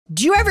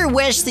Do you ever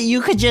wish that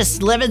you could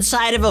just live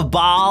inside of a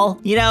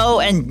ball, you know,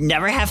 and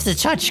never have to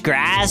touch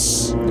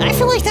grass? I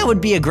feel like that would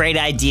be a great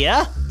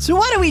idea. So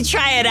why don't we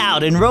try it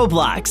out in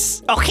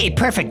Roblox? Okay,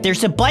 perfect.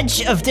 There's a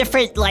bunch of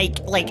different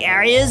like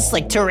areas,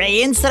 like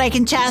terrains that I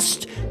can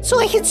test, so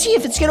I can see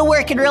if it's gonna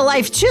work in real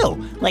life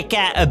too. Like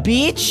a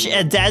beach,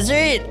 a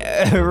desert,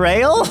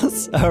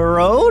 rails, a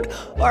road,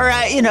 or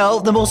you know,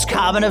 the most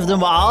common of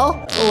them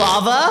all,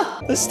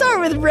 lava. Let's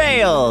start with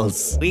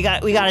rails. We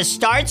gotta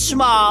start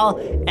small,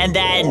 and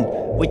then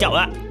we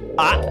don't.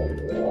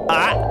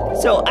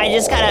 So I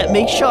just gotta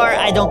make sure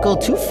I don't go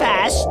too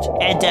fast.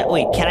 And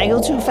wait, can I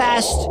go too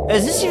fast?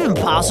 Is this even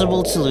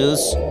possible to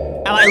lose?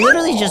 Am I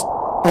literally just...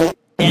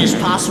 It is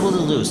possible to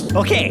lose.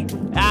 Okay,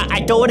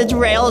 I don't want to do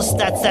rails.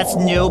 That's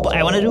new, but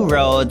I want to do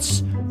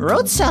roads.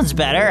 Roads sounds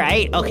better,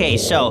 right? Okay,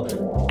 so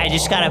I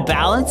just gotta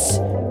balance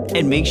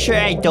and make sure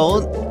I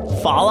don't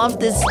fall off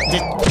this...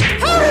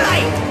 How did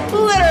I?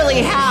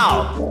 Literally,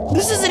 how?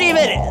 This isn't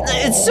even...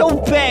 It's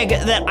so big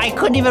that I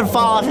couldn't even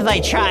fall off if I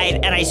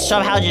tried, and I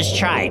somehow just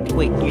tried.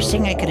 Wait, you're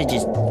saying I could have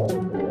just...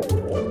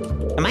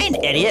 Am I an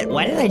idiot?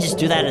 Why did I just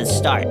do that at the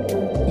start?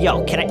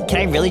 Yo, can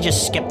I really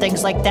just skip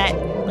things like that?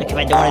 Like, if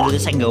I don't want to do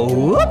this, I can go...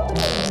 Whoop!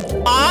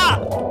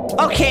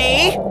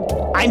 Okay.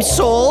 I'm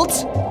sold.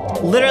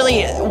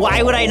 Literally,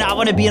 why would I not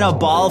want to be in a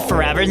ball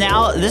forever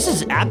now? This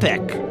is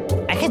epic.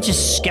 I can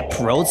just skip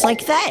roads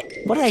like that?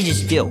 What did I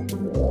just do?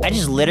 I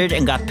just littered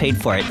and got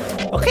paid for it.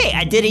 Okay,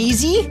 I did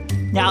easy.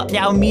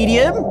 Now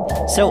medium.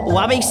 So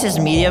what makes this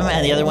medium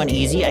and the other one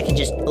easy? I can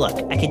just, look,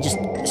 I can just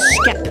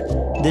skip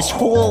this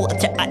whole,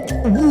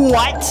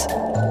 what?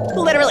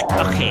 Literally,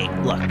 okay,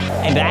 look,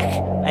 I'm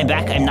back.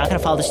 I'm not gonna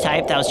fall this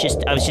time. I was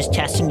just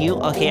testing you.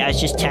 Okay, I was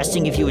just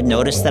testing if you would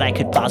notice that I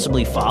could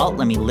possibly fall.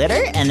 Let me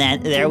litter, and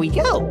then there we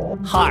go.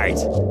 Hard.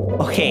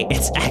 Okay,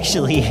 it's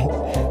actually,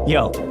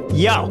 yo.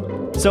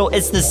 So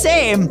it's the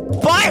same,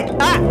 but,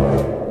 no!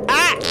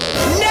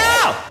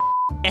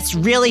 It's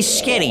really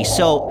skinny,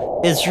 so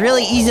it's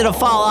really easy to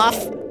fall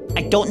off.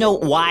 I don't know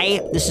why.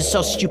 This is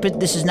so stupid.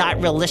 This is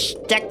not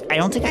realistic. I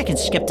don't think I can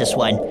skip this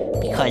one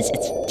because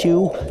it's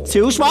too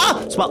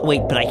small.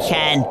 Wait, but I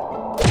can.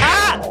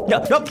 No!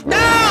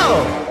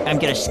 I'm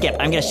gonna skip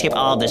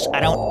all of this.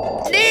 I don't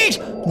need,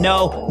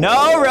 no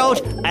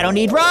road. I don't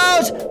need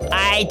roads.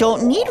 I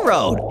don't need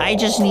road. I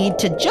just need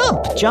to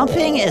jump.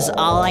 Jumping is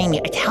all I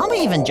need. How am I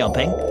even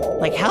jumping?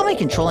 Like, how am I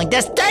controlling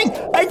this thing?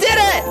 I did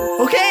it!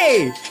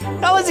 Okay,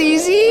 that was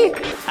easy.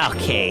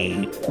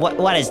 Okay,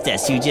 what is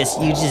this? You just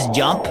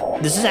jump?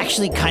 This is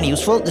actually kind of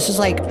useful. This is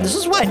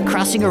what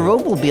crossing a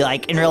road will be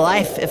like in real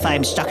life if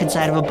I'm stuck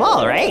inside of a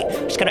ball, right?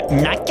 Just gotta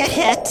not get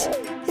hit.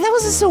 That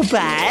wasn't so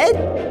bad.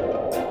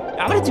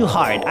 I'm gonna do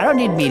hard. I don't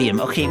need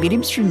medium. Okay,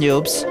 medium's for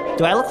noobs.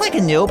 Do I look like a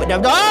noob?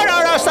 No,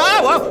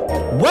 stop!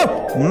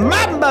 Whoa!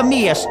 Mamma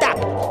mia, stop!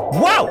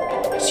 Whoa!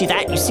 See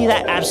that? You see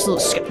that absolute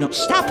skip? No,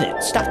 stop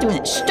it. Stop doing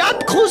it.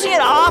 Stop closing it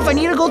off. I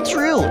need to go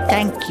through.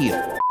 Thank you.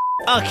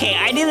 Okay,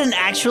 I need an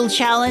actual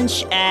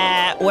challenge.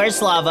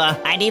 Where's lava?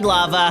 I need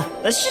lava.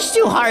 Let's just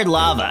do hard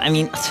lava. I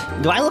mean,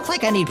 do I look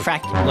like I need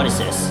practice? What is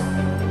this?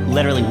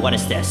 Literally, what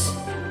is this?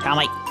 How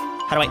do I,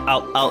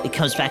 oh, it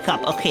comes back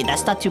up. Okay,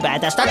 that's not too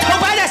bad. That's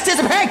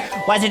disappearing!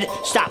 Why is it,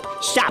 stop.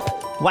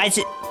 Why is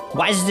it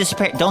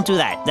disappearing? Don't do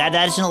that. That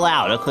isn't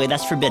allowed. Okay,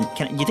 that's forbidden.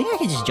 You think I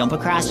can just jump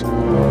across?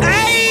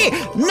 Hey!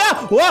 No!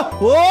 Whoa!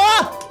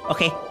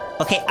 Okay.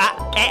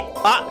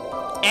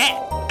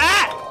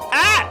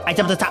 I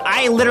jumped the top.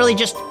 I literally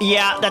just,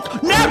 yeah, no,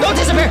 don't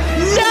disappear!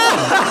 No!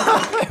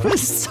 I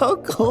was so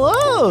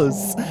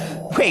close.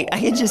 Wait, I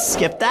can just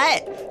skip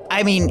that?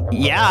 I mean,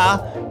 yeah,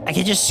 I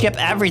can just skip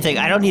everything.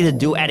 I don't need to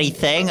do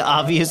anything,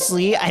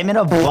 obviously. I'm in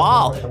a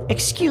ball.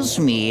 Excuse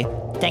me.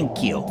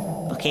 Thank you.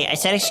 Okay, I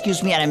said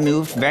excuse me and I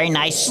moved very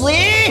nicely.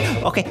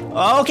 Okay.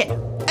 I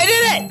did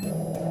it!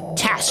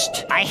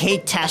 Test. I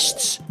hate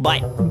tests,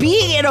 but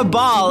being in a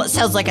ball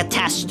sounds like a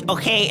test,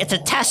 okay? It's a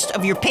test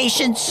of your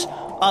patience,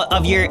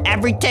 of your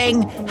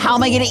everything. How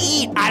am I gonna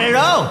eat? I don't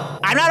know.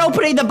 I'm not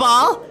opening the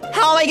ball.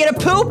 How am I gonna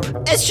poop?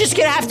 It's just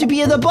gonna have to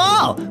be in the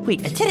ball.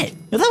 Wait, I did it.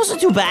 No, that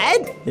wasn't too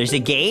bad. There's a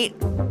gate,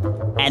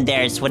 and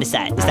there's, what is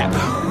that? Is that,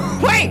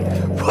 wait,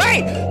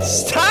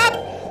 stop.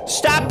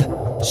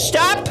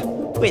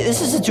 Wait, this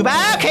isn't too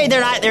bad. Okay,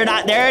 they're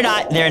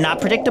not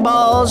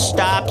predictable.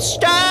 Stop.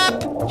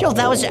 Yo,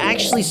 that was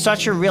actually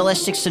such a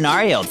realistic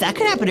scenario. That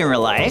could happen in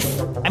real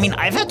life. I mean,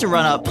 I've had to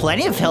run up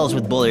plenty of hills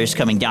with boulders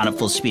coming down at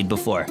full speed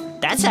before.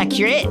 That's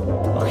accurate.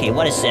 Okay,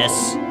 what is this?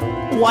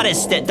 What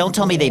is that? Don't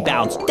tell me they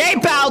bounce. They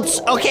bounce!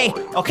 Okay.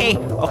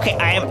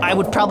 I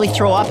would probably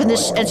throw up in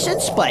this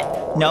instance,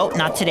 but no,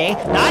 not today.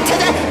 No!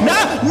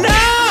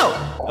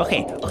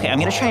 Okay, I'm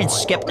gonna try and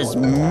skip as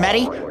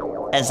many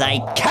as I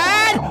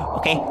can.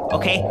 Okay.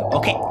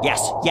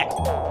 Yes!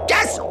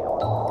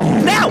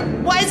 No!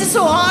 Why is it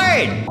so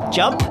hard?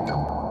 Jump.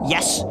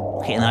 Yes.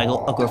 Okay, and then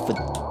I'll go for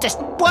this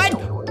one.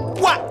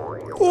 What?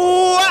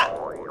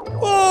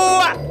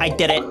 I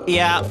did it.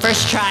 Yeah,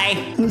 first try.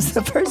 It was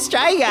the first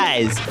try,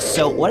 guys.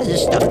 So what does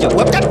this stuff do?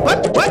 What?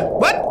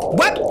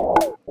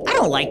 I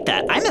don't like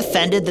that. I'm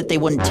offended that they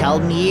wouldn't tell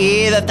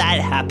me that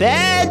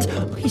happened.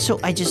 Okay, so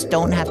I just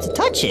don't have to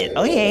touch it.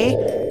 Okay,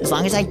 as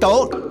long as I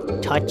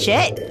don't touch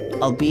it,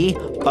 I'll be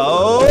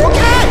okay.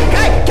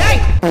 Okay.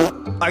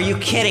 Are you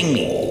kidding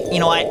me? You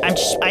know what?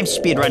 I'm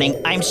speed running.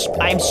 I'm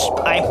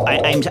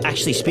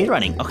actually speed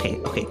running. Okay.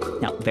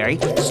 Now, very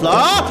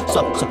slow.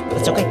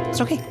 It's okay.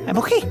 It's okay. I'm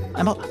okay.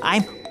 I'm okay.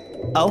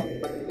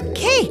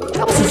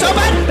 That wasn't so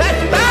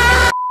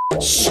bad.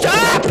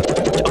 Stop!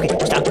 Okay,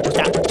 stop.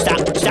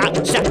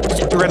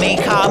 Remain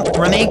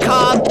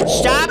calm.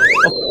 Stop.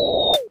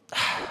 Oh.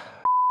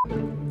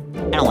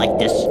 I don't like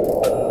this.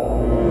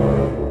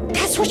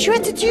 That's what you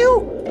had to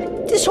do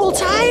this whole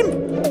time?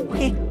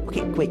 Okay,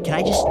 wait,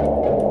 I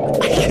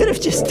could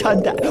have just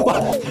done that.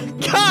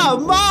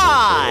 Come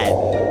on!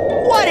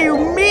 What do you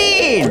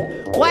mean?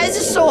 Why is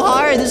this so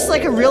hard? This is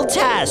like a real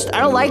test.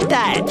 I don't like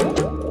that.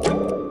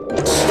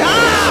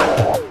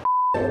 Stop!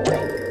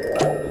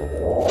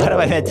 What am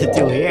I meant to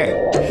do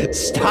here?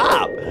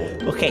 Stop!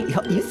 Okay,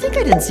 you think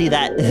I didn't see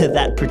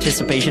that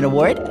participation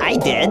award? I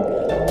did.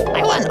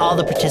 I won all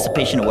the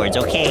participation awards,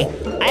 okay?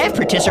 I have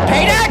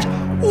participated!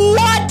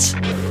 What?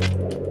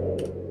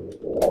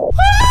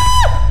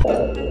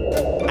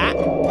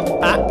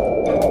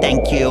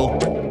 Thank you.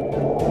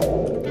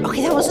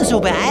 Okay, that wasn't so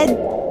bad.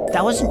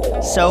 That wasn't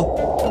so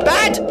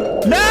bad.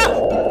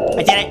 No!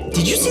 I did it.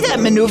 Did you see that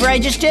maneuver I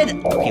just did?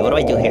 Okay, what do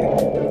I do here?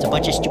 It's a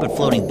bunch of stupid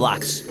floating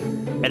blocks.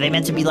 Are they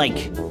meant to be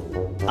like...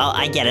 Oh,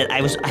 I get it.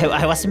 I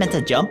wasn't meant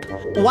to jump.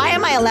 Why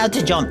am I allowed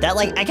to jump? That,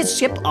 like, I could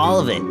skip all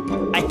of it.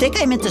 I think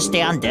I meant to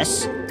stay on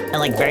this and,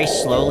 like, very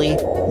slowly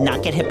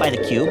not get hit by the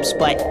cubes,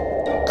 but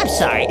I'm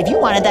sorry. If you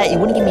wanted that, you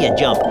wouldn't give me a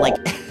jump. Like,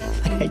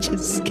 I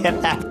just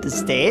skipped half the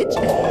stage.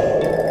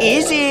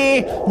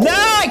 Easy. No,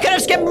 I could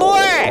have skipped more.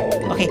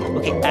 Okay.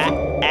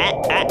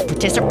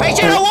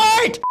 Participation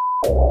award.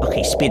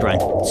 Okay, speed run.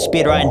 Award.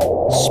 Speed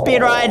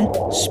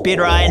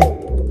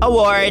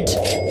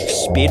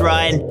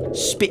run.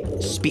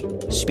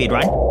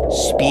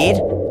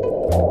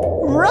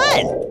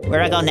 Where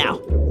do I go now?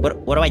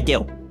 What do I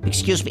do?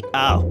 Excuse me.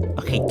 Oh,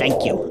 okay,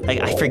 thank you.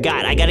 I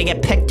forgot. I gotta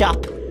get picked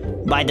up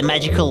by the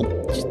magical...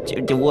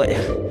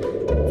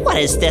 What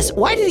is this?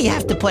 Why did he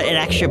have to put an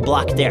extra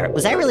block there?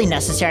 Was that really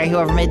necessary,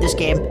 whoever made this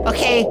game?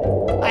 Okay,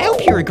 I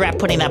hope you regret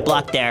putting that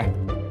block there.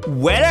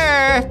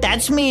 Winner!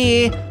 That's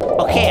me!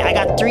 Okay, I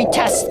got 3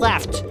 tests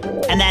left.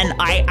 And then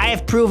I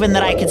have proven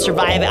that I can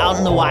survive out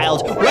in the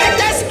wild.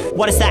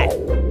 What is that?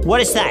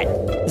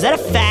 Is that a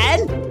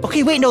fan?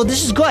 Okay, wait, no,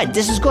 this is good.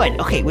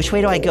 Okay, which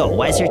way do I go?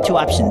 Why is there 2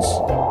 options?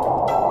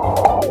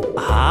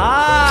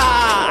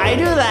 I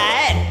do that.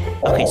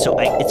 Okay, so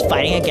it's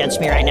fighting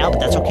against me right now, but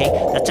that's okay.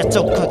 That's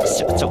so good.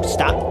 So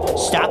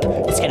stop.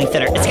 It's getting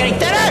thinner.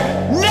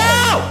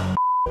 No!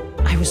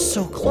 I was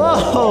so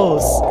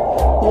close.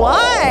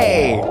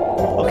 Why?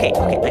 Okay,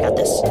 I got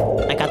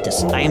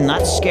this. I am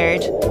not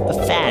scared of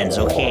fans,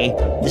 okay?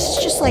 It's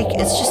just like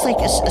a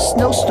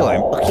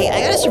snowstorm. Okay,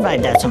 I gotta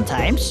survive that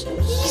sometimes.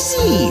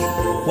 Easy.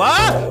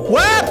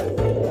 Whoop.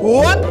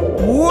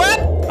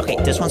 Okay,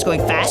 this one's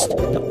going fast.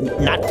 No,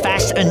 not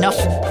fast enough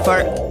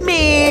for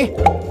me.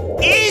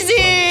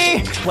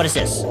 Easy. What is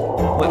this?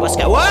 Wait, what's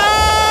going?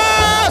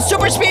 Whoa!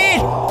 Super speed.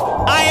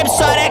 I am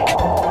Sonic.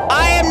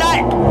 I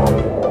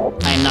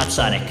am not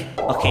Sonic.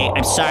 Okay,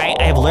 I'm sorry.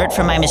 I have learned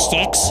from my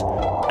mistakes.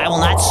 I will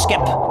not skip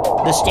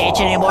the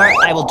stage anymore.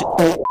 I will do...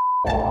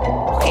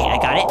 Okay, I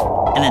got it.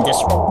 And then this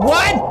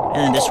one.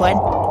 And then this one.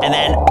 And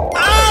then...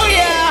 Oh,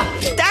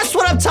 yeah! That's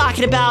what I'm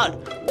talking about.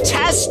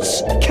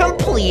 Tests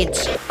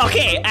complete.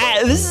 Okay,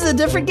 this is a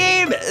different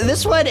game.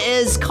 This one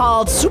is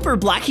called Super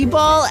Blocky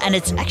Ball, and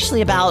it's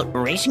actually about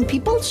racing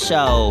people.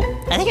 So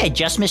I think I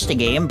just missed a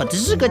game, but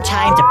this is a good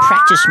time to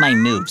practice my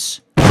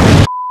moves.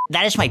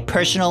 That is my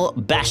personal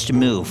best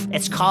move.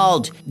 It's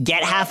called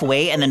get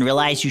halfway and then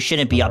realize you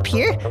shouldn't be up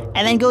here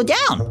and then go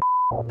down.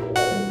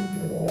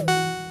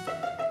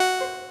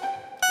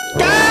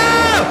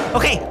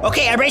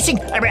 Okay, I'm racing.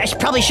 I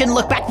probably shouldn't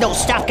look back. No,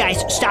 stop,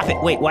 guys. Stop it.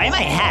 Wait, why am I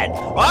ahead?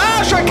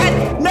 Oh,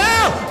 shortcut. No!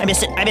 I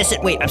missed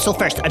it. Wait, I'm still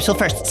first.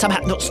 Somehow.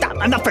 No, stop.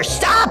 I'm not first.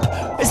 Stop!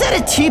 Is that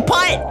a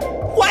teapot?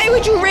 Why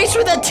would you race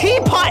with a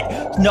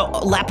teapot? No,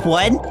 lap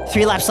 1,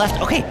 3 laps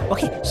left. Okay.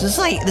 So this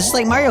is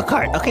like Mario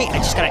Kart. Okay, I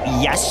just gotta,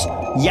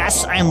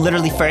 yes, I'm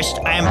literally first.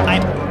 I'm,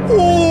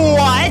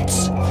 what?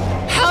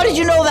 How did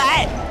you know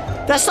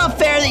that? That's not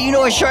fair that you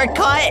know a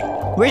shortcut.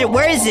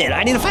 Where is it?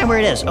 I need to find where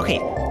it is. Okay,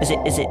 is it,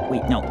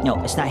 wait, no,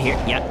 it's not here.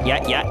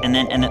 Yeah, and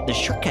then the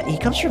shortcut, he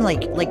comes from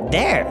like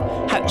there.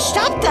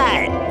 Stop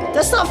that.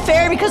 That's not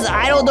fair because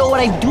I don't know what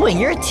I'm doing.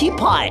 You're a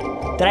teapot.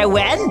 Did I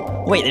win?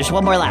 Wait, there's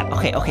one more lap.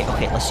 Okay.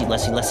 Let's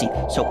see.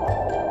 So,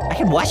 I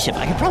can watch him.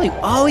 I can probably...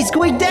 Oh, he's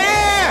going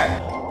there!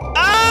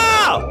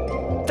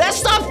 Oh!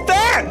 That's not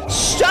fair!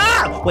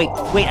 Stop! Wait,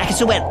 I can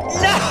still win.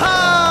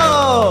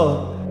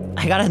 No!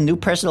 I got a new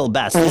personal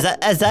best. Is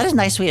that a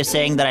nice way of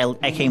saying that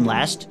I came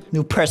last?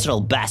 New personal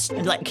best.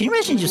 And like, can you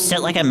imagine you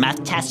sit like a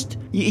math test?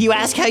 You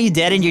ask how you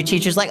did and your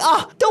teacher's like,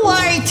 oh, don't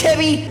worry,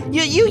 Timmy.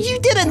 You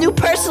did a new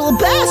personal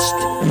best.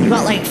 You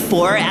got like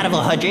 4 out of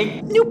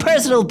 100. New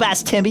personal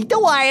best, Timmy.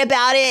 Don't worry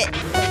about it.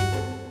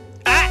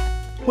 Ah,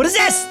 what is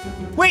this?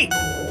 Wait.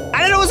 I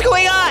don't know what's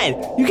going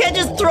on! You can't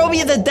just throw me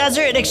in the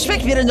desert and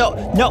expect me to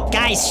know. No,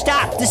 guys,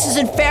 stop. This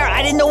isn't fair.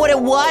 I didn't know what it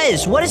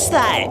was. What is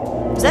that?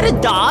 Is that a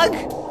dog?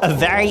 A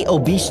very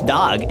obese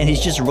dog, and he's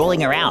just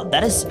rolling around.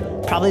 That is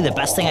probably the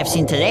best thing I've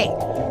seen today.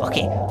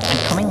 Okay,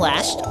 I'm coming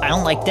last. I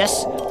don't like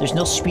this. There's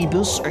no speed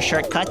boosts or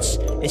shortcuts.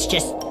 It's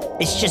just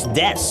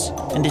this.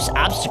 And there's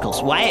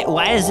obstacles. Why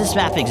does this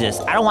map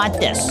exist? I don't want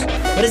this.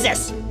 What is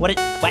this? What?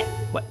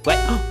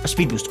 Oh, a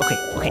speed boost.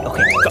 Okay, go.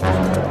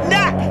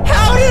 Nah!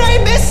 How did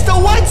I miss the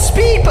 1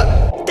 speed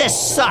boost? This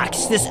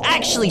sucks. This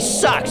actually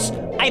sucks.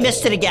 I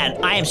missed it again.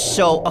 I am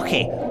so...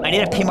 Okay, I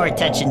need to pay more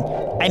attention.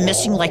 I'm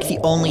missing, like, the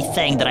only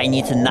thing that I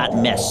need to not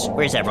miss.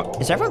 Where is everyone?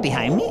 Is everyone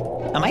behind me?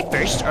 Am I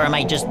first, or am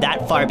I just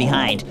that far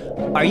behind?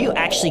 Are you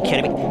actually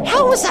kidding me?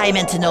 How was I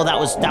meant to know that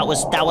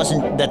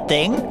wasn't the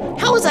thing?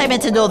 How was I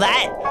meant to know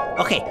that?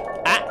 Okay,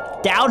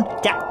 down.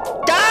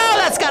 Oh,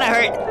 that's gotta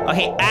hurt.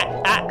 Okay,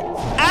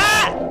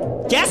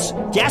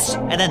 Yes,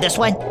 and then this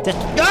one.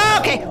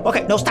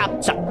 Okay, no, stop.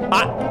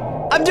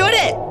 I'm doing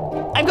it.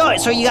 I'm going.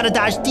 So you gotta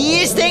dodge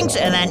these things,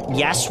 and then,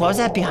 yes, what was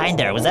that behind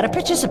there? Was that a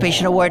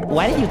participation award?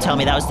 Why didn't you tell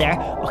me that was there?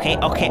 Okay.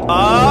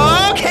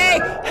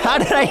 How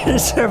did I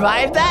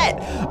survive that?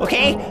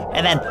 Okay,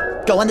 and then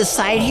go on the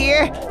side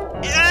here.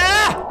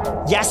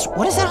 Yes,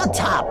 what is that on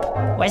top?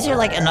 Why is there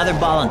like another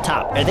ball on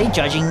top? Are they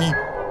judging me?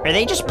 Are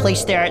they just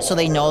placed there so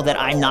they know that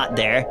I'm not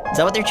there? Is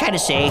that what they're trying to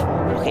say?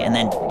 Okay, and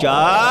then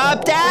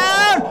jump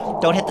down!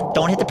 Don't hit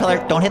the pillar.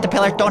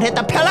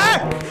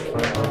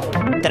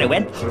 Did I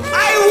win?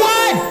 I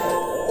won!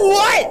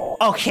 What?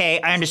 Okay,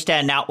 I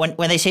understand now. When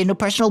they say no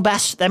personal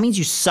best, that means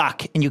you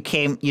suck and you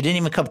didn't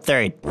even come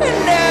third.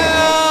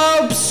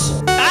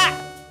 Noobs!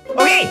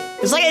 Okay,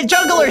 it's like a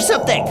jungle or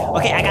something.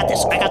 Okay, I got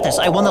this.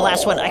 I won the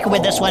last one. I can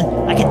win this one.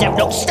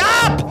 No,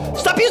 stop!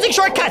 Stop using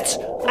shortcuts!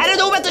 I don't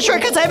know about the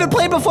shortcuts. I haven't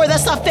played before.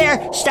 That's not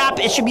fair. Stop.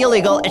 It should be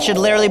illegal. It should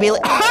literally be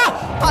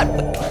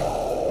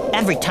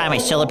Every time I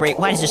celebrate,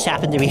 why does this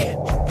happen to me?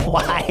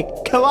 Why?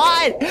 Come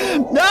on!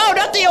 No,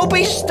 not the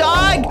obese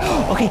dog!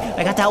 Okay,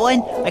 I got that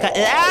one.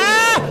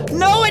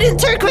 No, I didn't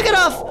turn quick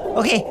enough!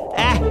 Okay,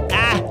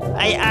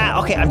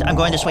 okay, I'm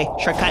going this way.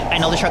 Shortcut, I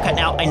know the shortcut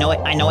now. I know it.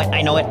 I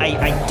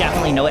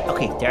definitely know it.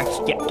 Okay, there,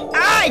 yeah.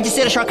 I just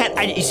did a shortcut.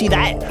 You see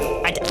that?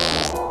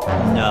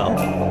 No.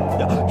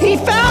 He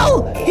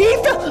fell!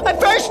 I'm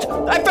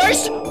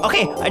first!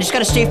 Okay, I just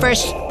gotta stay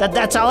first.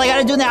 That's all I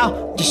gotta do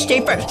now. Just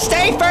stay first.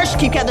 Stay first!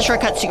 Keep getting the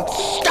shortcuts.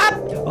 Stop!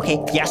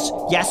 Okay, yes,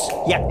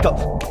 yeah, go.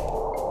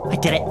 I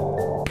did it.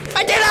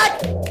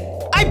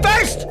 I'm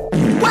first!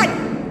 What?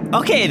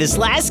 Okay, this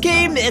last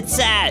game,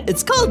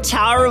 it's called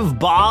Tower of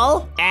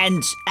Ball,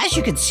 and as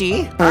you can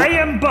see... I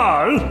am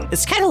Ball!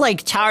 It's kind of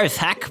like Tower of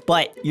Heck,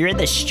 but you're in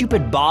this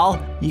stupid ball.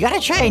 You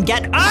gotta try and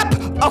get up!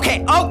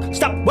 Okay, oh,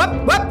 stop, whoop!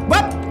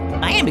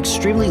 I am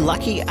extremely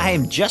lucky I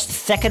am just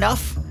thick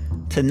enough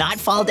to not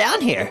fall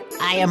down here.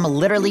 I am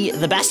literally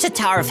the best at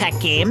Tower of Heck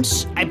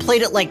games. I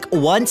played it like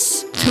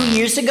once 2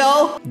 years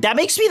ago. That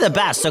makes me the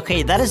best,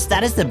 okay? That is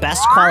the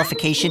best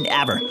qualification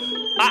ever.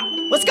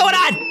 What's going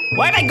on?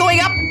 Why am I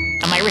going up?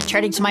 Am I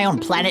returning to my own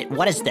planet?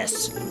 What is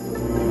this?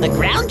 The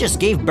ground just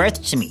gave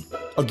birth to me.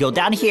 I'll go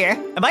down here.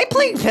 Am I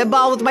playing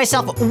pinball with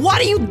myself?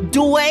 What are you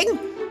doing?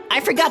 I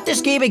forgot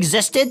this game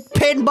existed.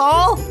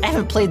 Pinball? I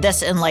haven't played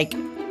this in like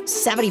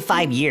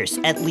 75 years,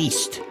 at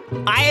least.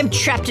 I am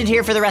trapped in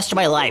here for the rest of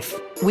my life.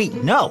 Wait,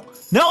 no,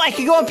 I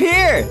can go up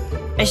here.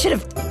 I should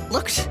have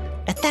looked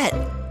at that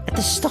at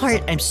the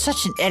start. I'm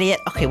such an idiot.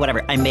 Okay,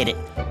 whatever, I made it.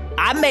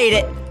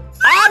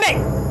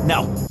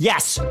 No,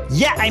 yes,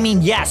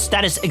 yes,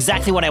 that is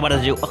exactly what I wanted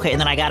to do. Okay, and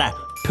then I gotta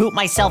poop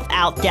myself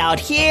out down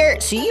here.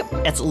 See,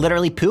 it's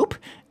literally poop.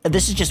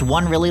 This is just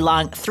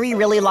three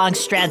really long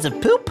strands of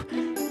poop.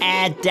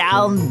 And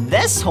down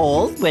this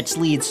hole, which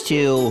leads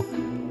to,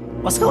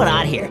 what's going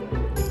on here?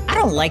 I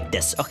don't like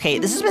this. Okay,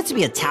 this is meant to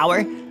be a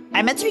tower.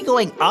 I'm meant to be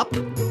going up,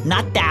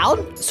 not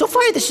down. So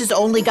far, this has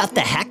only got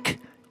the heck.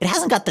 It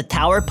hasn't got the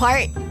tower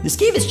part. This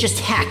game is just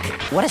heck.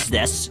 What is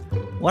this?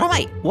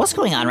 What's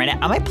going on right now?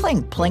 Am I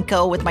playing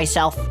Plinko with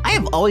myself? I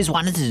have always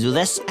wanted to do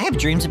this. I have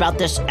dreams about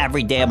this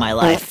every day of my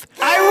life.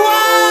 I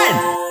won!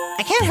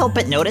 I can't help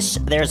but notice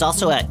there's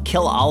also a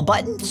kill all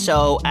button.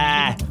 So,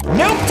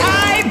 nuke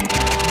time!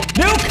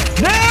 Nuke!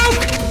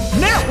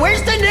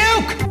 Where's the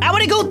nuke? I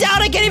want to go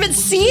down. I can't even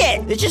see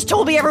it. It just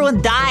told me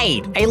everyone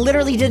died. I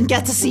literally didn't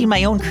get to see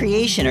my own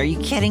creation. Are you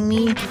kidding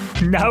me?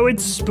 Now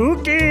it's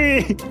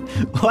spooky.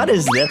 What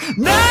is this?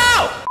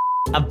 No!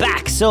 I'm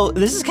back. So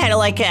this is kind of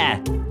like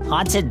a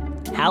haunted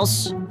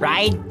house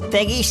ride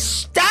thingy.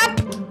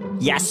 Stop!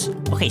 Yes.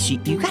 Okay, so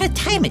you gotta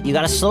time it. You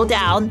gotta slow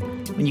down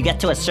when you get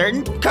to a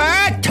certain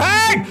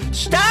turn.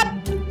 Stop!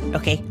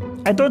 Okay.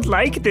 I don't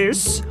like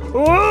this.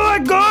 Oh, a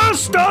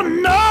ghost! Oh,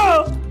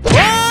 no!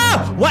 Ah!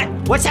 Whoa! What?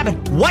 What's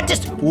happened? What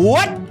just?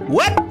 What?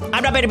 What?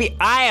 I'm not meant to be.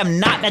 I am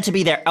not meant to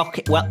be there.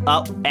 Okay.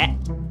 Well.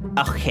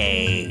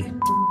 Okay.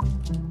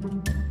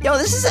 Yo,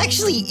 this is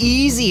actually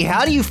easy.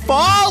 How do you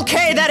fall?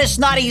 Okay, that is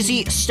not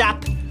easy.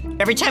 Stop.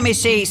 Every time I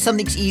say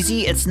something's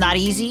easy, it's not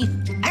easy.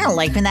 I don't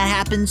like when that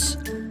happens.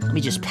 Let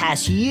me just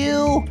pass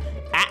you.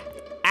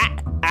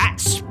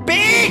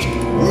 Speed!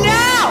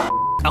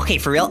 No! Okay,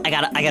 for real, I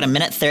got a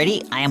minute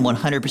 30. I am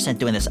 100%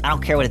 doing this. I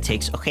don't care what it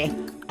takes, okay?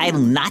 I will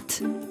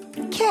not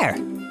care.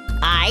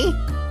 I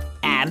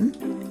am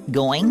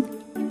going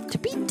to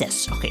beat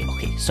this. Okay,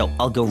 so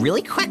I'll go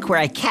really quick where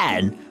I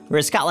can, where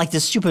it's got like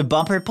this stupid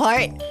bumper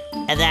part,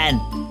 and then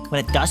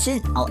when it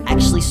doesn't, I'll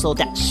actually slow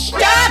down.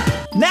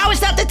 Stop! Now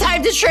is not the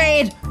time to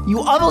trade!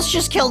 You almost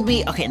just killed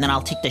me. Okay, and then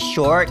I'll take the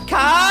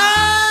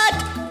shortcut!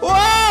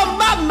 Whoa,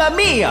 mamma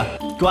mia!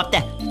 Go up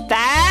there.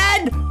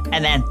 Bad!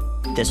 And then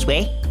this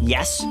way.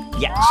 Yes.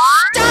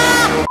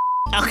 Stop!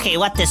 Okay,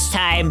 what this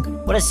time?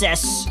 What is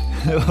this?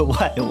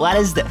 What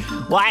is this?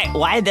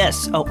 Why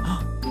this? Oh,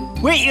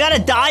 wait, you gotta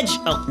dodge?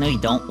 Oh, no, you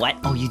don't. What?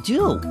 Oh, you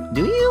do.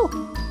 Do you?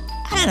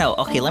 I don't know.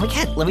 Okay, let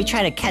me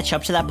try to catch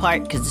up to that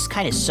part, because this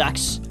kind of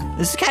sucks.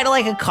 This is kind of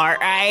like a cart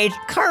ride.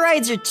 Cart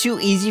rides are too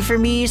easy for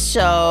me,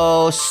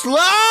 so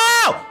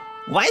slow!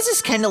 Why is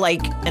this kind of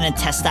like an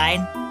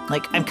intestine?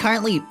 Like, I'm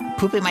currently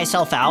pooping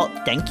myself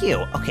out. Thank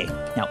you. Okay,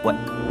 now what?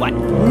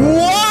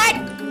 What?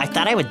 I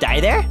thought I would die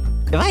there?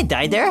 If I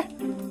died there,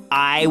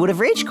 I would have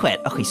rage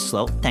quit. Okay,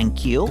 slow.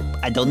 Thank you.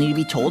 I don't need to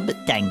be told, but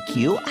thank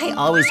you. I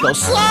always go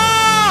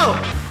slow!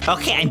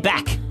 Okay, I'm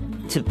back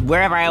to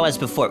wherever I was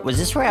before. Was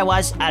this where I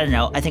was? I don't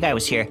know. I think I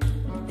was here.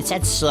 It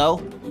said slow,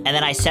 and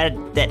then I said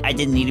that I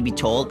didn't need to be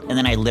told, and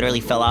then I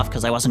literally fell off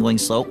because I wasn't going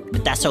slow.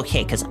 But that's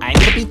okay, because I'm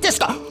gonna beat this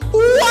guy.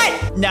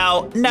 What?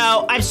 No,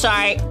 I'm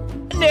sorry.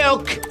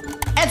 Nuke.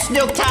 It's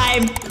nuke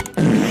time.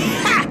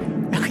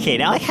 Okay,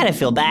 now I kind of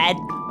feel bad,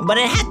 but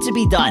it had to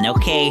be done,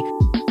 okay?